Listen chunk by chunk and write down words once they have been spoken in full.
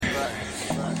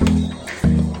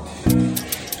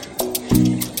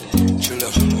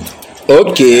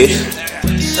Okay,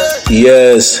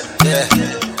 yes,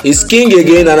 it's King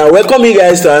again, and I welcome you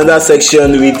guys to another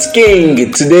section with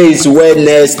King. Today is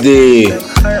Wednesday,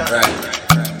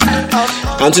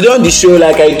 and today on the show,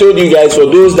 like I told you guys, for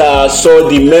those that saw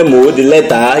the memo, the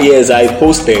letter, yes, I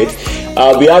posted,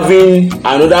 I'll be having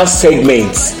another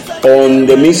segment on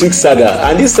the music saga,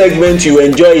 and this segment you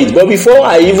enjoy it. But before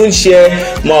I even share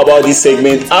more about this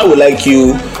segment, I would like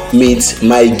you meet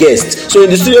my guest. So in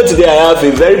the studio today I have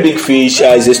a very big fish.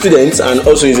 He's a student and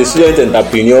also he's a student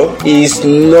entrepreneur. He's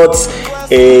not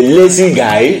a lazy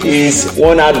guy, he's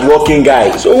one hard-working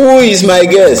guy. So who is my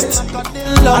guest?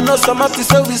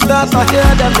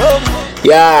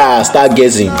 Yeah, start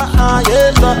guessing.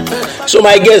 So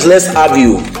my guest, let's have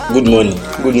you. Good morning.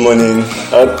 Good morning.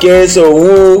 Okay, so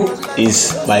who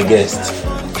is my guest?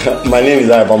 My name is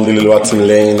Ayabamdele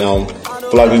Oluwatimileyin,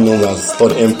 popularly known as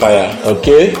Third Empire.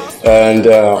 Okay. And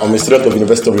I'm a student of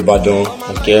University of Ibadan.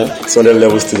 Okay. 200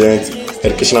 level student,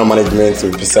 educational management to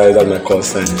be precise, that's my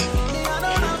course. And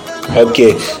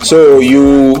okay, so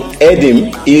you heard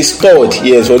him. He's stud.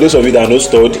 Yes, for those of you that know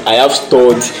stud, I have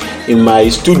stud in my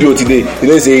studio today. You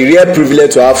know, it's a rare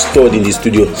privilege to have stud in the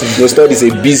studio. You know, stud is a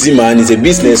busy man, he's a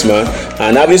businessman,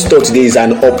 and having stud today is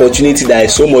an opportunity that I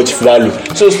so much value.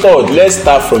 So stud, let's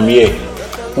start from here.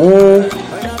 Who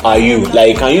are you?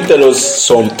 Like, can you tell us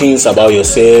some things about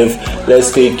yourself?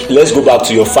 Let's go back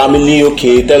to your family.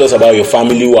 Okay, tell us about your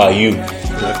family. Who are you?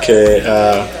 okay,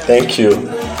 thank you.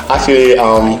 Actually,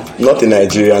 not a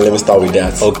Nigerian, let me start with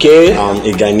that. Okay. I'm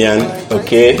a Ghanaian,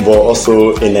 Okay. but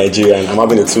also a Nigerian. I'm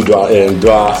having a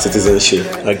dual citizenship.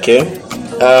 Okay.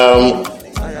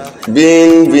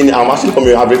 I'm actually from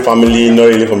a average family, not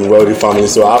really from a wealthy family,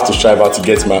 so I have to strive out to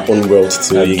get my own wealth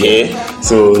too. Okay.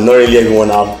 So not really everyone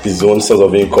have his own source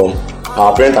of income.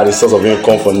 Our parents are the source of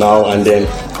income for now, and then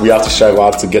we have to strive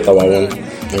out to get our own.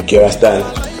 Okay, understand?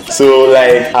 So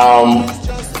like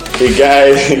a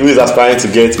guy who is aspiring to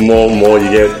get more, you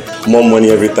get more money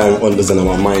every time on those in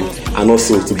our mind, and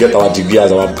also to get our degree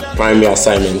as our primary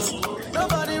assignment.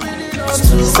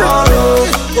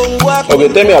 Okay,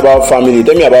 tell me about family.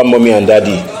 Tell me about mommy and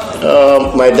daddy.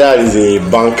 My dad is a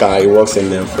banker. He works in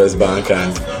the First Bank,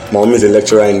 and my mom is a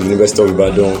lecturer in the University of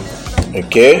Ibadan.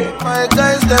 Okay.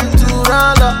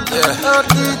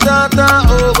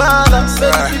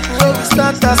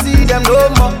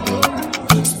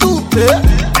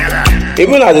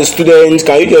 Even as a student,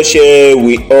 can you just share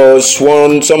with us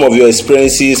some of your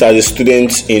experiences as a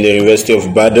student in the University of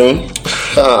Ibadan?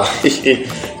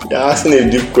 You're asking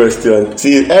a deep question.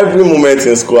 See, every moment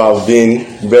in school have been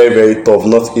very, very tough,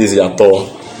 not easy at all.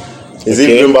 Is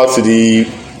it going back to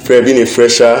being a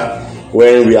fresher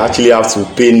when we actually have to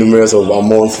pay numerous of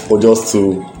amounts for just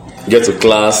to get to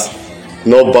class?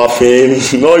 Not bathing,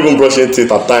 not even brushing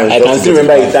teeth at times. I can still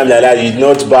remember the time like that you did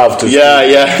not bath to Yeah.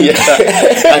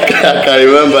 I can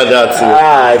remember that too.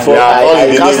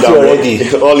 I cast you already.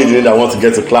 All the day that want to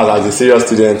get to class as a serious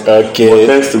student. Okay. But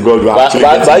thanks to God, we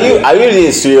actually are you really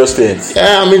a serious student?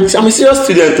 Yeah, I'm a serious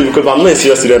student too, because I'm not a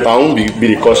serious student. I won't be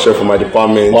the course rep for my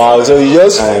department. Wow, so you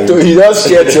just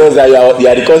shared to us that you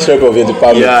are the course rep of your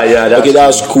department. Yeah.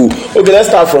 That's cool. Okay, let's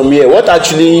start from here. What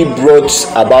actually brought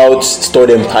about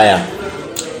Third Empire?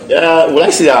 Yeah, well,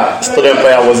 I see that Third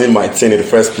Empire wasn't my thing in the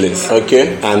first place.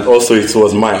 Okay. And also it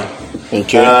was mine.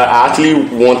 Okay. I actually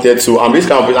wanted to. I'm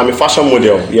a fashion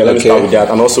model. Yeah, let me start with that.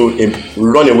 And also a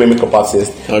runaway makeup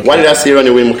artist. Okay. Why did I say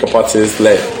runaway makeup artist?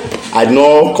 Like, I did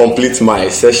not complete my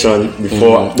session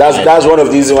before. Mm-hmm. That's one of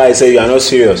the reasons why I say you are not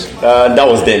serious. That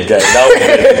was dead, guys.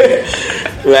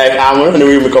 Like, I'm a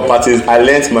runaway makeup artist. I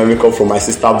learned my makeup from my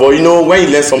sister. But you know, when you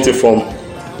learn something from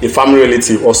a family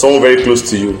relative or someone very close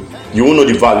to you, you won't know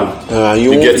the value.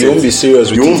 You won't be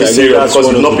serious with it. You won't be serious because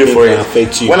you not pay for it.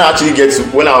 When I actually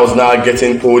when I was now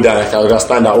getting older, I can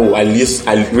understand that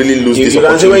I really lose this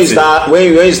opportunity. You can say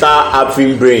when you start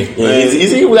having brain.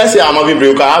 Let's say I'm having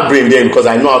brain. I have brain then because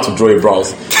I know how to draw a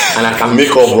brows and I can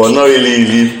make up, but not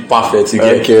really perfect.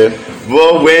 Okay.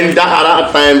 But when at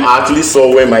that time, I actually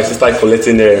saw when my sister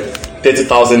collecting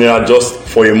 30,000 naira just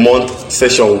for a month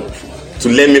session to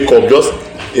learn makeup, just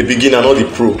a beginner, not the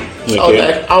pro. Okay. I was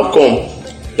like, how come?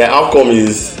 Like, how come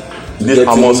is this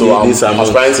amount? So I'm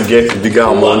aspiring to get bigger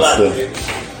amounts.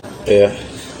 Yeah.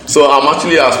 So I'm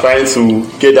actually aspiring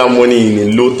to get that money in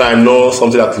a low time, not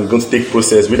something that is going to take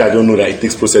process, which I don't know that it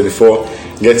takes process before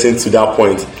getting to that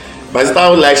point. My sister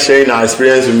would like sharing her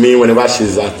experience with me whenever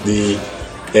she's at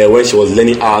when she was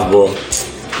learning art, but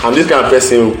I'm this kind of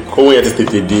person who went to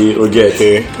take a day or get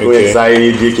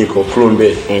anxiety, taking control.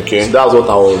 Okay. So that's what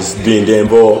I was doing then,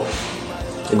 but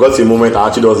it got to a moment I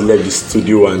actually just left the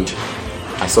studio and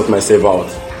I sought myself out.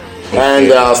 Okay.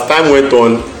 And as time went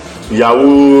on,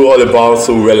 Yahoo all about,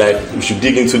 so we were like, we should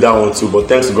dig into that one too. But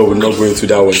thanks to God, we're not going to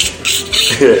that one.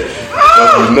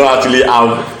 We don't actually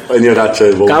have any other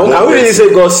choice. But can we really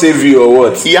say God save you or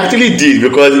what? He actually did,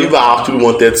 because if I actually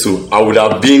wanted to, I would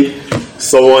have been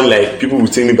someone like people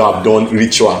would think maybe I've done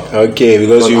ritual. Okay,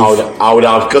 because I would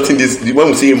have gotten this when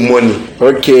we say money.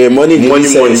 Okay,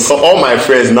 money. So all my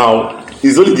friends now,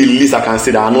 it's only the least I can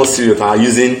say that are not serious are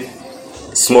using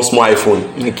small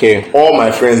iPhone. Okay. All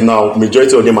my friends now,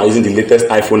 majority of them are using the latest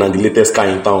iPhone and the latest car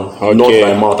in town. Okay. Not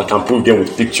by mouth. I can prove them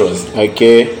with pictures.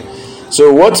 Okay.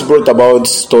 So what's brought about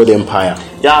Stored Empire?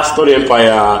 Yeah, Stored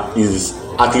Empire is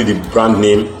actually the brand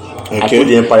name. Okay. I put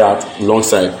the Empire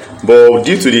alongside. But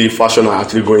due to the fashion I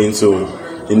actually go into,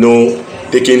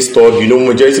 taking stud,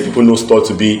 majority of people know stud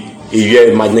to be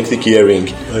a magnetic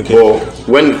earring. Okay. But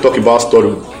when we talk about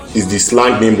stud, is the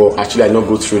slang name, but actually I not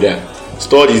go through that.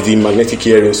 Stud is the magnetic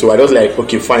earring. So I just like,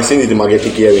 okay, fine, since it's the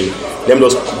magnetic earring, let me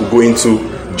just go into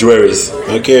jewelries.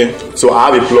 Okay. So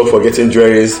I have a plug for getting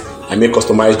jewelries. I make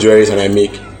customized jewelries and I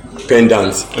make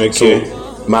pendants. Okay.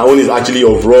 So my own is actually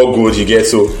of raw gold you get.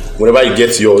 So whenever you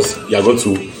get yours, you are going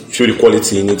to feel the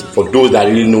quality in it. For those that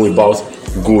really know about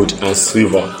gold and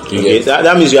silver, okay.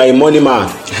 That means you are a money man.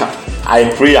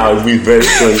 I pray I will be very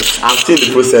soon. I'm still in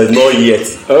the process, not yet.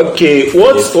 Okay,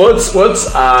 what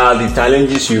are the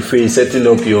challenges you face setting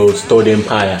up your Stored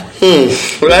Empire?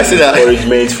 Will I say that?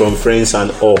 Encouragement from friends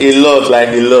and all. A lot.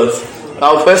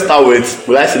 I'll first start with,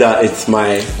 will I say that it's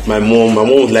my mom. My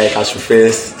mom was like, I should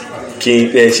first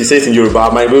she says in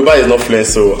Yoruba. My Yoruba is not fluent,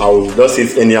 so I will just say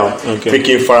it anyhow.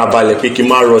 Picking Farabale, picking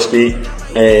Marosh,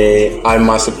 I'm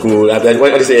Masuku.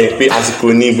 What do you say? Pay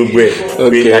Asuku ni gbogbo.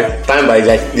 Okay. Time by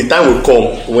like the time will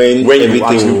come when you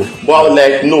actually. But I was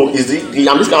like, no,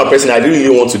 I'm this kind of person. I don't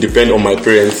really want to depend on my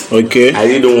parents. Okay. I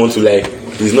really don't want to like.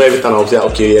 It's not every time I'll say,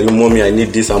 okay, hello, mommy, I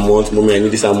need this amount. Mommy, I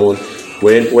need this amount.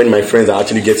 When my friends are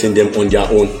actually getting them on their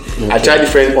own. Okay. I tried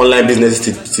different online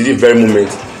businesses to the very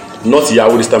moment. Not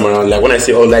Yahoo this time around. Like when I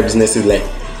say online businesses like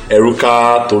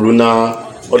Eruka,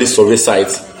 Toluna, all these survey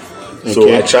sites. Okay.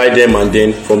 So I tried them, and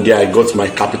then from there I got my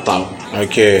capital.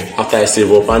 Okay. After I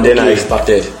save up, and then I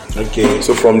started. Okay.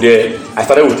 So from there I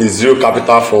started with a zero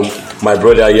capital from my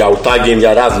brother. Yeah, I will tag him.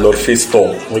 Yeah, that's Lord Face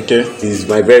Store. Okay. He's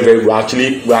my very I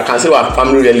can say we're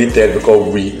family related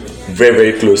because we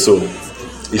very close. So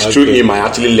it's through him I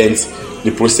actually learned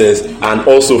the process, and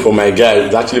also for my guy,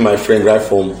 it's actually my friend right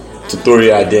from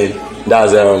tutorial. Then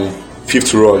that's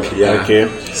Fifth Rug. Yeah. Okay.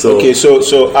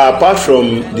 So apart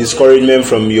from discouragement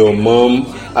from your mom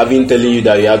having telling you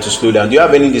that you have to slow down, do you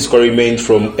have any discouragement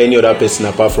from any other person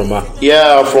apart from her?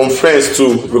 Yeah, from friends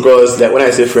too, because like when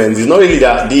I say friends, it's not really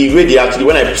that the way they actually,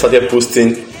 when I started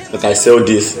posting that I sell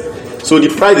this, so the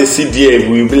price they see there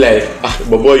will be like,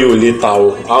 but boy, you will later. I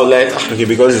was like, okay,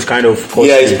 because it's kind of costly.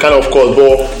 Yeah, it's kind of cost,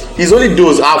 but it's only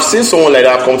those. I've seen someone like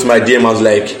that come to my DM. I was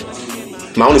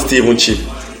like, my own is still even cheap.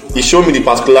 He showed me the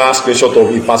particular screenshot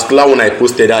of the particular one I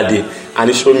posted that day, and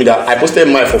he showed me that I posted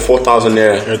mine for 4,000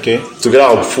 naira. Okay.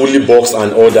 Together with fully boxed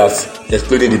and all that,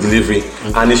 excluding the delivery.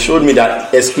 Okay. And he showed me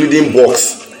that excluding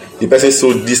box, the person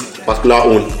sold this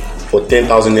particular one for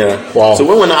 10,000 naira. Wow. So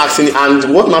when we're not asking,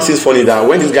 and what now seems funny that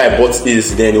when this guy bought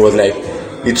this, then it was like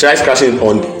he tried scratching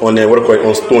on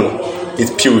stone,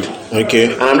 it peeled.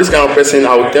 Okay. And I'm this kind of person.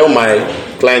 I would tell my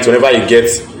clients whenever you get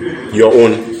your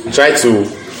own, try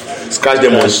to scratch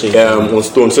them on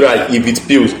stone, so that if it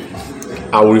peels,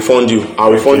 I will refund you. I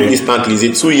will refund you instantly.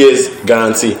 It's a 2 years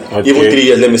guarantee, even 3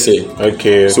 years. Let me say.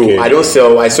 Okay. So I don't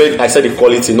sell. I said the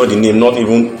quality, not the name, not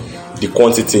even the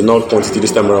quantity, not quantity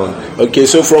this time around. Okay.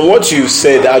 So from what you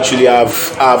said, actually,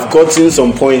 I've gotten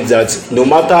some points that no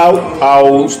matter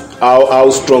how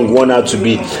strong one had to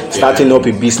be, starting up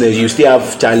a business, you still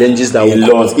have challenges that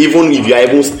will come. Even if you are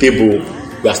even stable,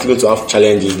 we are still going to have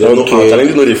challenges.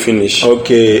 Challenges no they finish.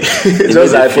 Okay.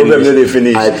 Just like problem no they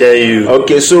finish. I tell you.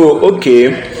 Okay,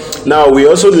 now we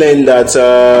also learned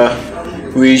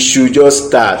that we should just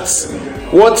start.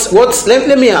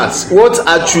 Let me ask, what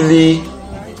actually,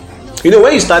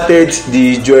 when you started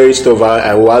the jewelry stuff,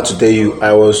 I had to tell you,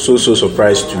 I was so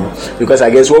surprised too, because I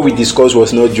guess what we discussed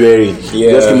was not jewelry. Yeah.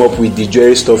 We just came up with the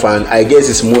jewelry stuff, and I guess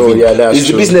it's moving. Is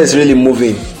the business really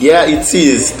moving? Yeah, it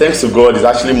is. Thanks to God, it's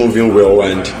actually moving well,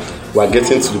 and we're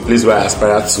getting to the place where I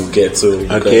aspire to get to.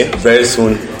 Very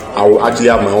soon, I will actually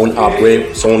have my own app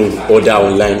where someone will order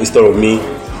online instead of me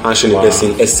answering the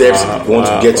person, except you want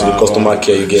to get to the customer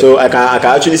care you get. So I can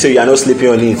actually say you are not sleeping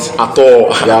on it at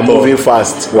all. You are moving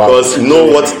fast. Wow. Because you know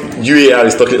what UAR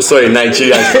is talking.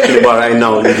 Nigeria is talking about right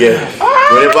now. You get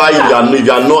whenever if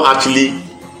you are not actually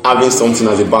having something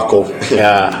as a backup.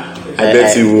 Yeah. I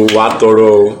bet you were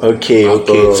thorough. Okay.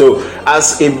 So,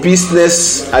 as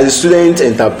a student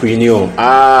entrepreneur,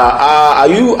 are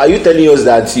you telling us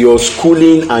that your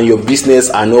schooling and your business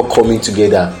are not coming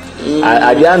together?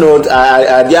 Are there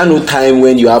no time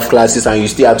when you have classes and you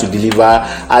still have to deliver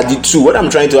at the two? What I'm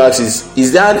trying to ask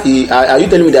is that are you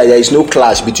telling me that there is no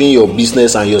clash between your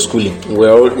business and your schooling?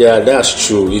 Well, yeah, that's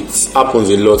true. It happens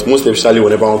a lot, most especially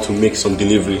whenever I want to make some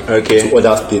delivery to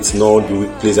other states, not the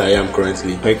place I am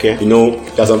currently. Okay. You know,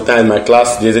 there's sometimes my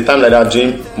class, there's a time like that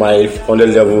during my 100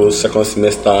 level second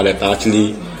semester that I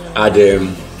actually had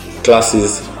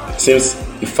classes since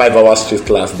 5 hours straight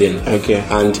class then.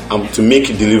 And I'm to make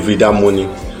delivery that morning.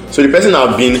 So the person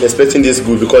I've been expecting this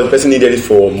good because the person needed it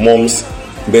for mom's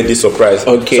birthday surprise.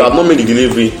 So I've not made the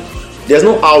delivery. There's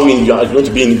no how you are going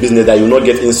to be in the business that you will not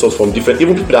get insults from different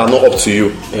even people that are not up to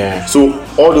you. So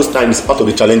all those times is part of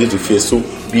the challenges to face. So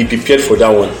be prepared for that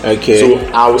one. So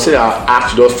I would say that I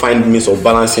have to just find means of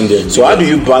balancing them. So how do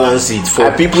you balance it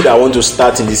for people that want to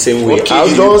start in the same way? How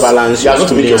do you balance? You have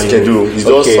to make your schedule. It's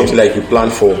just something like you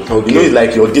plan for. You know, it's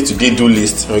like your day-to-day do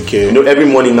list. You know, every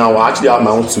morning now I actually have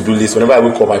my own to-do list. Whenever I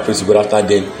wake up, I pray to God. After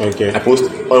then, I post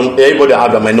everybody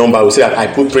that have my number. I will say that I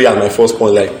put prayer as my first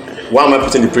point. Like, why am I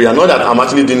putting the prayer? Not that I'm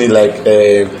actually doing it like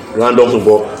random,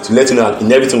 but to let you know that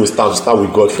in everything we start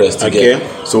with God first.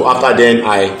 So after then,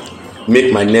 I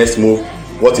make my next move.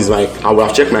 I will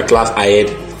have checked my class ahead.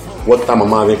 What time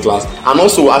am I having class? And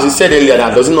also, as you said earlier,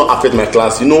 that does not affect my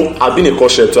class. You know, I've been a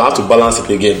coach, so I have to balance it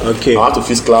again. I have to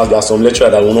fix class. There are some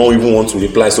lecturers that will not even want to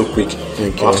reply so quick.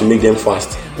 I have to make them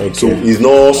fast. So it's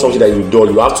not something that you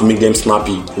do. You have to make them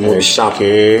snappy. You know, be sharp.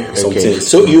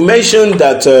 So you mentioned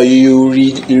that you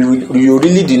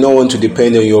really did not want to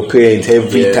depend on your parents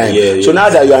every time. So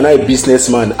now that you are not a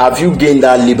businessman, have you gained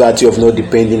that liberty of not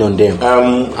depending on them?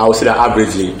 I would say that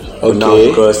averagely now,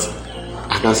 because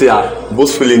I can say that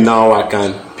both feeling now I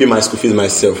can pay my school fees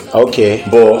myself.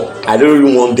 But I don't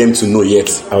really want them to know yet.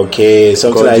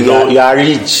 Something like you are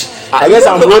rich. I guess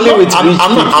I'm rolling with rich people.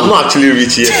 I'm not actually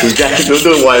rich yet.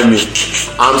 Don't worry me.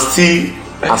 I'm still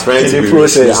aspiring to be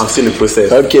rich. I'm still in the process.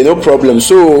 No problem.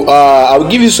 So I'll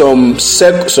give you some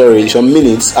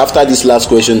minutes after this last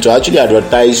question to actually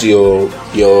advertise your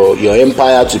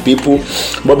empire to people.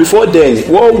 But before then,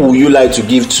 what would you like to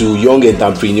give to young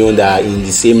entrepreneurs that are in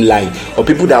the same line, or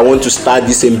people that want to start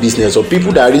the same business, or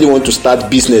people that really want to start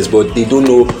business but they don't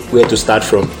know where to start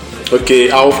from?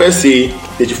 I will first say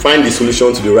that you find the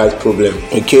solution to the right problem.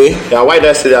 Why do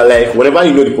I say that? Like, whenever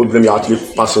you know the problem you're actually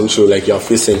passing through, like you're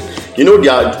facing, you know,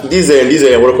 this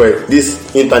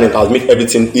internet has made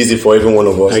everything easy for every one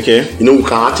of us. You know, we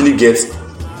can actually get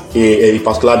a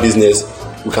particular business.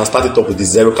 We can start it up with the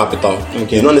zero capital.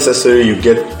 It's not necessary you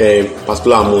get a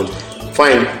particular amount.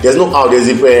 Fine. There's no how.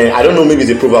 I don't know. Maybe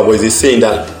it's a proverb, but it's a saying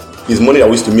that it's money that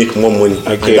we used to make more money,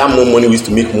 and that more money we used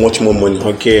to make much more money.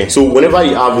 So whenever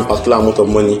you have a particular amount of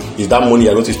money, is that money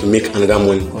you're going to use to make another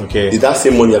money? Is that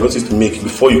same money you're going to use to make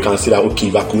before you can say that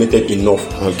you've accumulated enough?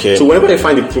 So whenever you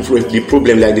find the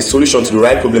problem, like the solution to the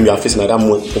right problem you are facing at that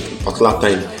particular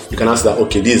time, you can answer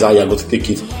that this is how you're going to take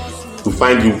it.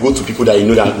 You go to people that you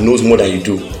know that knows more than you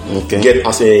do. Get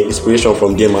as an inspiration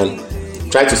from them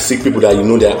and try to seek people that you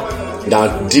know that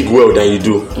dig well than you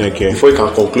do before you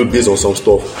can conclude based on some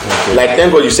stuff. Like,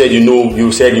 thank God you said I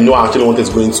actually wanted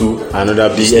to go into another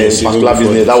business, particular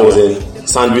business that was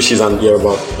sandwiches and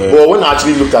thereabout. But when I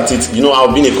actually looked at it, you know,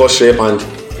 I've been a coach rep and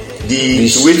the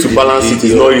way to balance it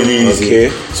is not really easy.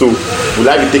 So will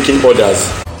I be taking orders?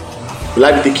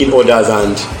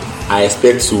 And I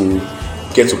expect to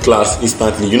get to class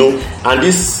instantly, you know. And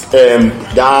this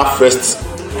that first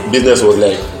business was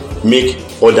like make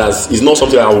orders. It's not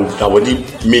something that I already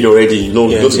made already. You know,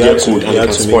 you go to get food and you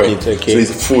can spoil. So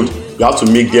it's food. You have to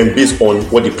make them based on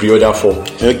what they pre-order for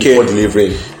before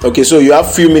delivering. So you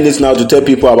have few minutes now to tell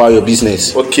people about your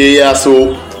business. So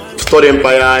Stud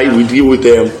Empire, we deal with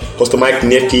customized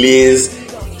necklace,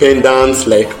 pendants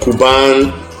like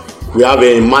Kuban. We have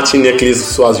a matching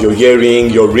necklace, so as your earring,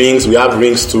 your rings. We have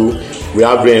rings too. We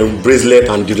have bracelet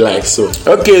and the like.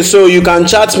 So you can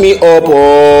chat me up,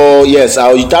 or you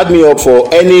chat me up for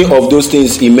any of those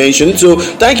things he mentioned. So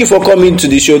thank you for coming to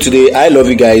the show today. I love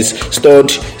you guys.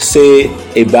 Stud, say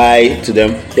a bye to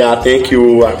them. Thank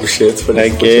you. I appreciate it for the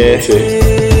opportunity.